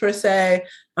business per se,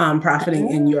 profiting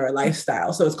in your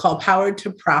lifestyle. So it's called Power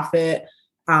to Profit.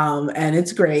 And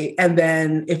it's great. And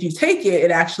then if you take it, it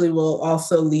actually will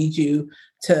also lead you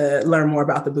to learn more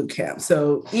about the bootcamp.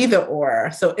 So either or.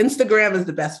 So Instagram is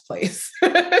the best place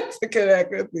to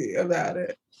connect with me about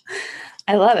it.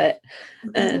 I love it.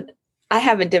 And I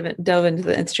haven't dove into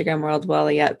the Instagram world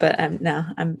well yet, but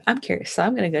I'm curious. So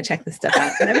I'm going to go check this stuff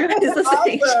out. And everybody's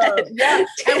listening. Awesome. Yeah.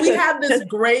 And we have this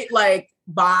great like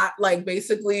bot, like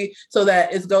basically so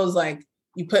that it goes like,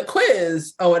 you put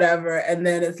quiz or whatever, and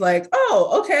then it's like,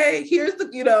 oh, okay, here's the,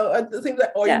 things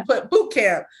like, or you put boot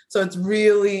camp. So it's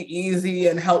really easy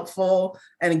and helpful,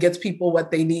 and it gets people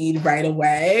what they need right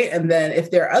away. And then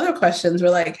if there are other questions, we're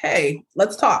like, hey,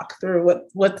 let's talk through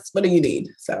what do you need?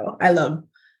 So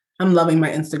I'm loving my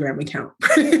Instagram account.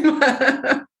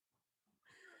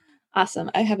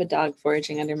 Awesome. I have a dog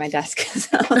foraging under my desk.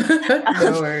 So,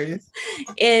 no worries.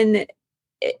 In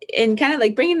kind of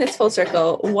like bringing this full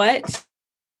circle,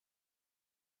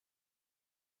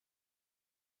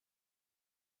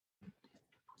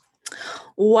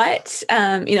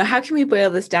 how can we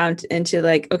boil this down into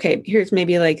like, okay, here's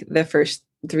maybe like the first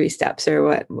 3 steps or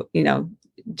what,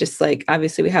 just like,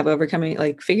 obviously we have overcoming,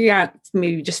 like figuring out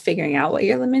what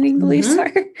your limiting beliefs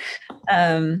are,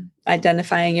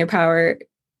 identifying your power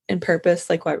and purpose,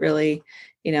 like what really,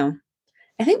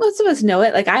 I think most of us know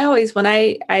it. Like I always, when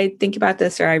I think about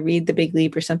this or I read The Big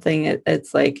Leap or something,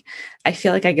 it's like, I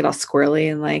feel like I get all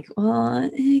squirrely and like, well,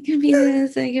 it could be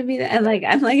this, it could be that. And like,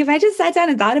 I'm like, if I just sat down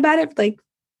and thought about it, like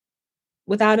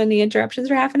without any interruptions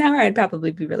for half an hour, I'd probably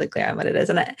be really clear on what it is.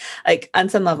 And I, like on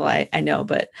some level I know,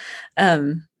 but,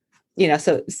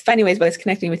 so finding ways, whether it's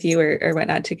connecting with you or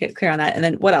whatnot to get clear on that. And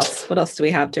then what else do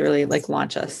we have to really like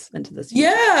launch us into this?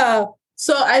 Yeah.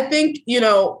 So I think,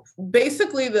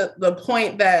 basically the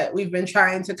point that we've been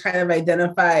trying to kind of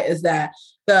identify is that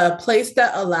the place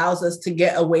that allows us to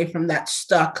get away from that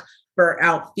stuck, burnt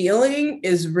out feeling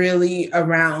is really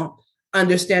around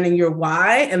understanding your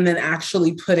why and then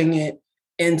actually putting it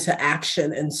into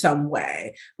action in some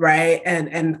way, right?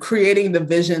 And creating the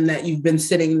vision that you've been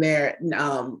sitting there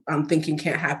thinking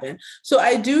can't happen. So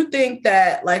I do think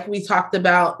that, like we talked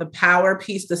about, the power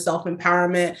piece, the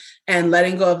self-empowerment, and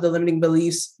letting go of the limiting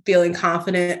beliefs, feeling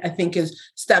confident, I think is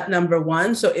step number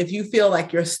one. So if you feel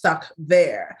like you're stuck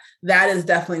there, that is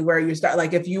definitely where you start.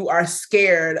 Like if you are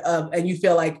scared of, and you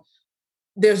feel like,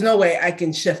 there's no way I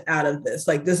can shift out of this.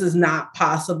 Like, this is not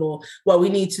possible. What we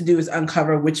need to do is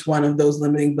uncover which one of those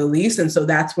limiting beliefs. And so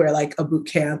that's where like a boot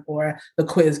camp or the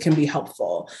quiz can be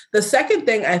helpful. The second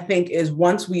thing I think is,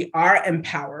 once we are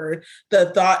empowered,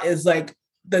 the thought is like,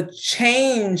 the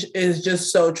change is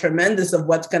just so tremendous of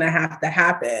what's going to have to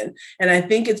happen. And I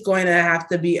think it's going to have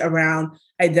to be around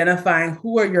identifying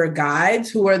who are your guides,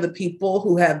 who are the people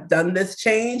who have done this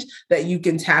change that you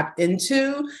can tap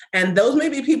into. And those may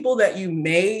be people that you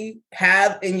may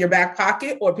have in your back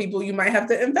pocket, or people you might have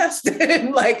to invest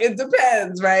in. Like, it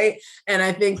depends, right? And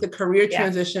I think the career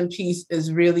transition piece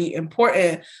is really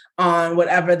important on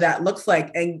whatever that looks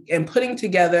like. And putting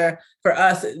together, for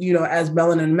us, you know, as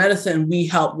Melanin Medicine, we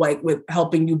help like with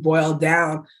helping you boil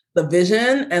down the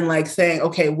vision and like saying,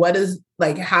 okay, what is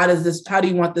like, how do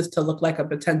you want this to look like a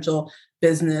potential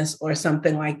business or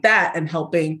something like that? And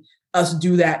helping us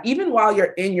do that even while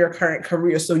you're in your current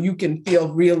career, so you can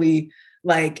feel really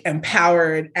like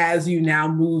empowered as you now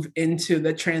move into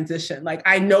the transition. Like,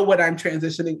 I know what I'm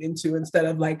transitioning into, instead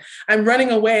of like, I'm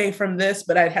running away from this,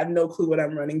 but I have no clue what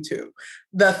I'm running to.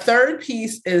 The third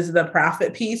piece is the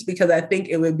profit piece, because I think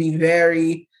it would be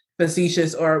very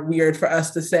facetious or weird for us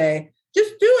to say,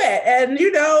 just do it and,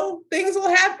 you know, things will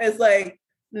happen. It's like,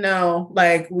 no,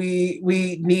 like we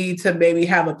need to maybe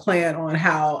have a plan on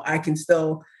how I can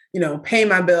still, you know, pay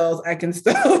my bills. I can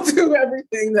still do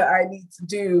everything that I need to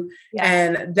do. Yeah.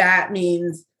 And that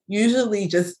means usually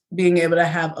just being able to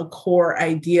have a core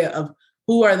idea of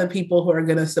who are the people who are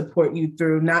going to support you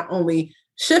through not only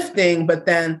shifting, but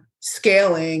then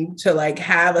scaling to like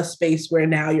have a space where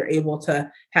now you're able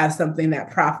to have something that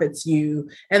profits you.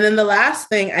 And then the last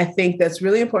thing I think that's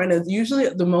really important, is usually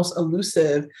the most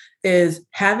elusive, is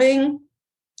having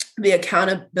the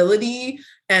accountability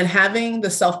and having the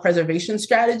self-preservation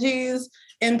strategies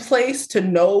in place to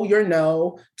know your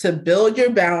no, to build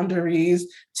your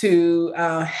boundaries, to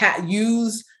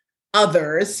use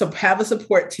others, so have a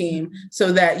support team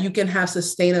so that you can have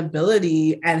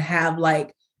sustainability and have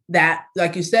like that,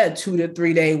 like you said, 2 to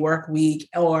 3 day work week,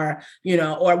 or, you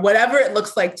know, or whatever it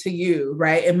looks like to you,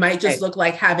 right? It might just look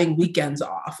like having weekends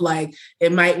off. Like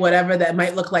it might, whatever that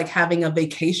might look like, having a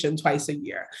vacation twice a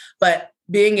year, but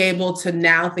being able to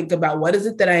now think about what is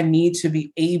it that I need to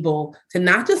be able to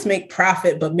not just make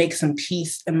profit, but make some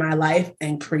peace in my life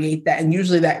and create that. And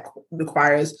usually that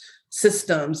requires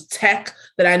systems, tech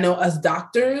that I know us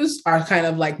doctors are kind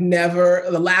of like never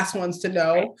the last ones to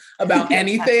know about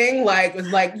anything. Like, it's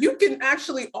like, you can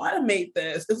actually automate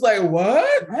this. It's like,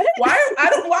 what? Why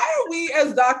are we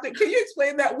as doctors? Can you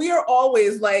explain that? We are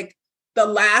always like the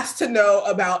last to know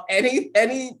about any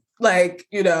like,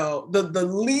 you know, the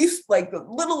least, like the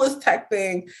littlest tech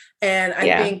thing. And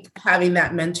I think having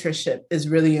that mentorship is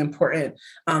really important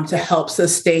to help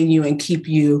sustain you and keep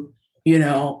you, you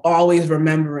know, always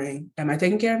remembering, am I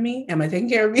taking care of me? Am I taking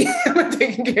care of me? Am I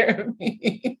taking care of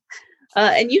me?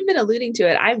 And you've been alluding to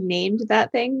it. I've named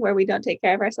that thing where we don't take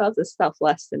care of ourselves as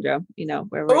selfless syndrome, you know,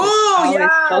 where we're always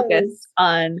focused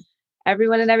on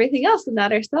everyone and everything else and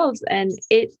not ourselves. And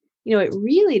it, you know, it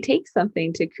really takes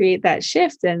something to create that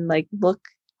shift and like look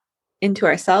into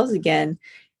ourselves again,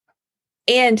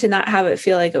 and to not have it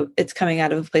feel like it's coming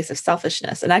out of a place of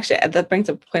selfishness. And actually, that brings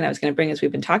up a point I was going to bring as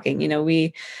we've been talking. You know,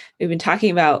 we've been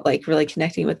talking about like really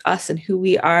connecting with us and who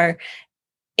we are,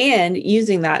 and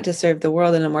using that to serve the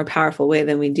world in a more powerful way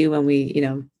than we do when we, you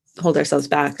know, hold ourselves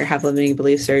back or have limiting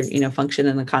beliefs or, you know, function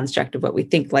in the construct of what we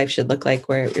think life should look like,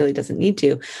 where it really doesn't need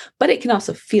to. But it can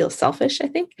also feel selfish, I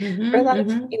think, for a lot of,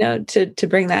 you know, to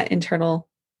bring that internal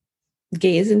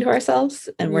gaze into ourselves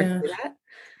and work through that.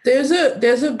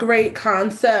 There's a great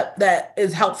concept that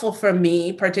is helpful for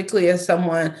me, particularly as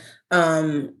someone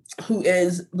who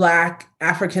is Black,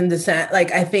 African descent.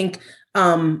 Like, I think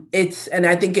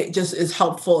I think it just is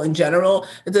helpful in general.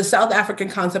 It's a South African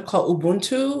concept called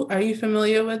Ubuntu. Are you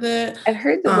familiar with it? I've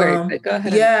heard the word, but go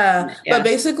ahead. Yeah. But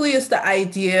basically it's the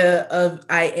idea of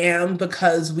I am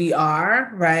because we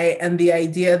are, right? And the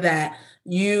idea that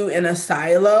you in a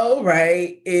silo,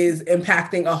 right, is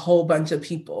impacting a whole bunch of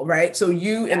people, right? So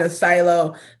you in a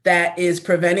silo that is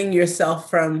preventing yourself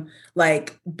from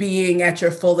like being at your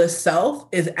fullest self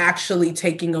is actually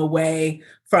taking away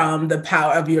from the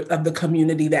power of the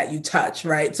community that you touch,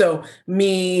 right? So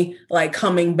me like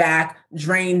coming back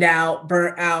drained out,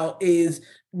 burnt out is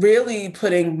really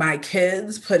putting my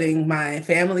kids, putting my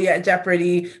family at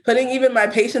jeopardy, putting even my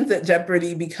patients at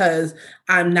jeopardy because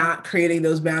I'm not creating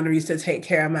those boundaries to take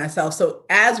care of myself. So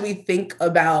as we think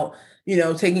about,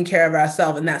 taking care of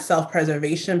ourselves and that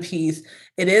self-preservation piece,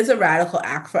 it is a radical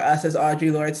act for us, as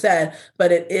Audre Lorde said,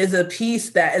 but it is a piece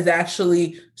that is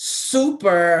actually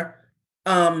super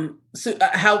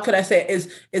how could I say it,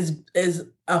 is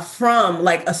from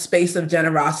like a space of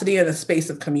generosity and a space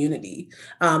of community.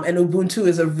 And Ubuntu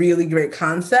is a really great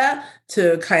concept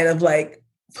to kind of like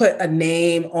put a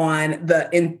name on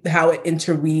how it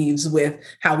interweaves with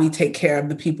how we take care of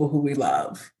the people who we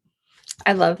love.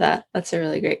 I love that. That's a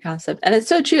really great concept. And it's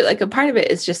so true. Like a part of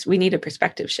it is just, we need a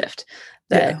perspective shift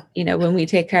that, when we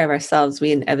take care of ourselves,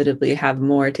 we inevitably have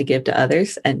more to give to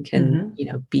others and can,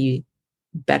 be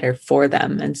better for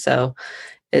them. And so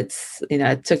it's,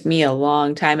 it took me a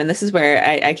long time. And this is where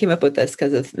I came up with this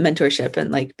because of mentorship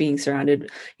and like being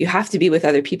surrounded. You have to be with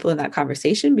other people in that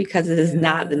conversation because it is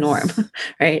not the norm.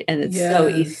 Right. And it's so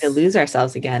easy to lose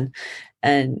ourselves again.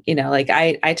 And, like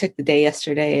I took the day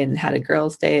yesterday and had a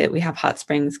girls' day. We have hot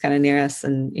springs kind of near us.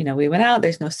 And, we went out,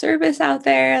 there's no service out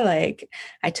there. Like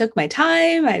I took my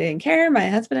time. I didn't care. My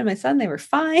husband and my son, they were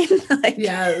fine. Like,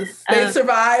 they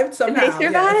survived somehow. They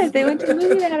survived. They went to the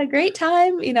movie. They had a great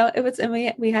time. It was, and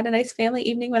we had a nice family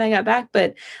evening when I got back.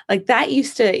 But like that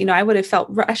used to, I would have felt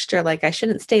rushed or like I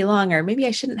shouldn't stay long or maybe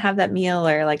I shouldn't have that meal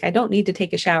or like I don't need to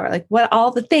take a shower. Like all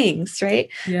the things, right?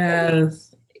 Yes.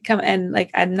 Come and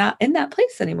like I'm not in that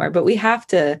place anymore, but we have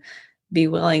to be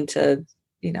willing to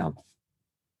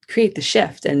create the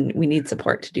shift, and we need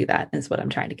support to do that is what I'm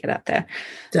trying to get out there.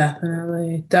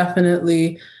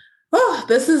 Definitely. Oh,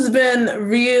 this has been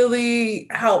really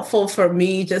helpful for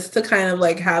me just to kind of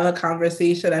like have a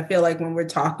conversation. I feel like when we're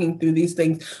talking through these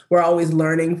things, we're always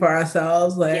learning for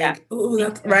ourselves. Like, oh,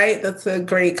 that's right. That's a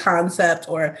great concept,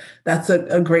 or that's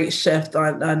a great shift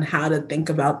on how to think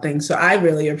about things. So I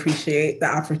really appreciate the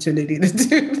opportunity to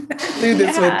do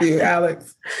this with you,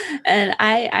 Alex. And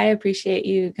I appreciate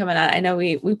you coming on. I know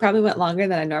we probably went longer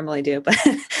than I normally do, but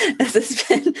this has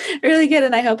been really good.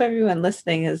 And I hope everyone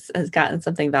listening has gotten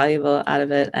something valuable out of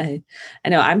it. I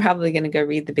know I'm probably going to go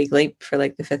read The Big Leap for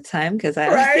like the 5th time because I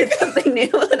get something new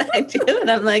when I do. And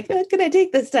I'm like, what can I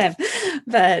take this time?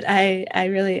 But I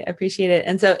really appreciate it.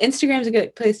 And so Instagram is a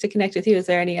good place to connect with you. Is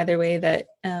there any other way that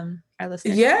our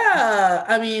listeners? Yeah.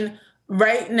 I mean,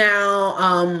 right now,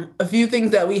 a few things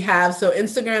that we have. So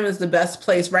Instagram is the best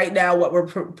place right now. What we're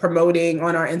promoting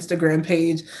on our Instagram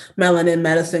page, Melanin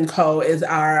Medicine Co., is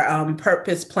our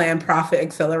Purpose Plan Profit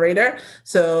Accelerator.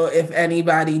 So if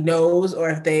anybody knows, or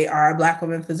if they are a Black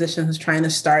woman physician who's trying to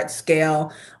start,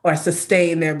 scale, or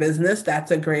sustain their business,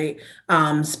 that's a great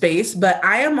space. But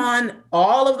I am on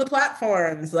all of the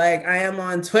platforms. Like I am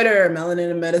on Twitter,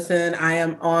 Melanin and Medicine. I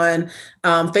am on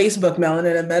Facebook,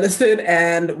 Melanin and Medicine,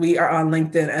 and we are on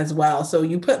LinkedIn as well. So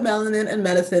you put Melanin and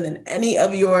Medicine in any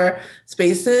of your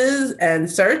spaces and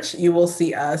search, you will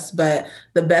see us. But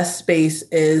the best space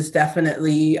is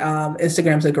definitely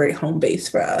Instagram's a great home base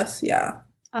for us. Yeah.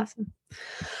 Awesome.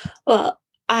 Well,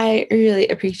 I really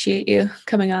appreciate you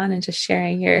coming on and just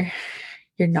sharing your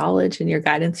knowledge and your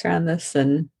guidance around this.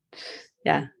 And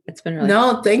yeah, it's been really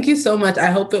fun. Thank you so much. I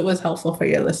hope it was helpful for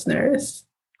your listeners.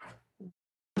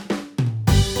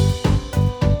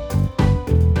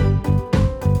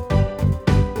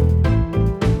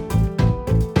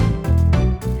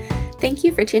 Thank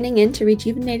you for tuning in to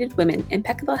Rejuvenated Women,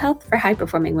 Impeccable Health for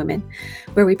High-Performing Women,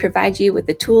 where we provide you with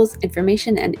the tools,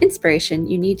 information, and inspiration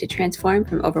you need to transform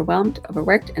from overwhelmed,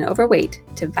 overworked, and overweight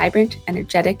to vibrant,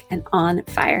 energetic, and on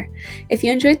fire. If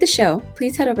you enjoyed the show,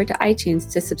 please head over to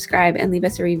iTunes to subscribe and leave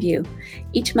us a review.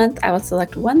 Each month, I will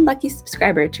select one lucky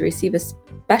subscriber to receive a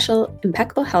special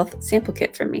Impeccable Health sample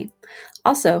kit from me.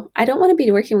 Also, I don't want to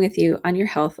be working with you on your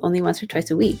health only once or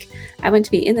twice a week. I want to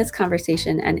be in this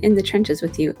conversation and in the trenches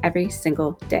with you every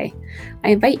single day. I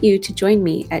invite you to join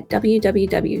me at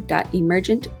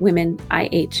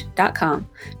www.emergentwomenih.com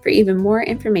for even more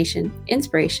information,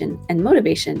 inspiration, and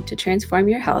motivation to transform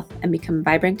your health and become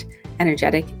vibrant,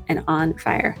 energetic, and on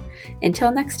fire.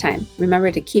 Until next time,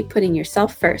 remember to keep putting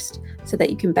yourself first so that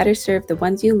you can better serve the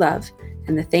ones you love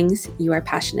and the things you are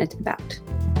passionate about.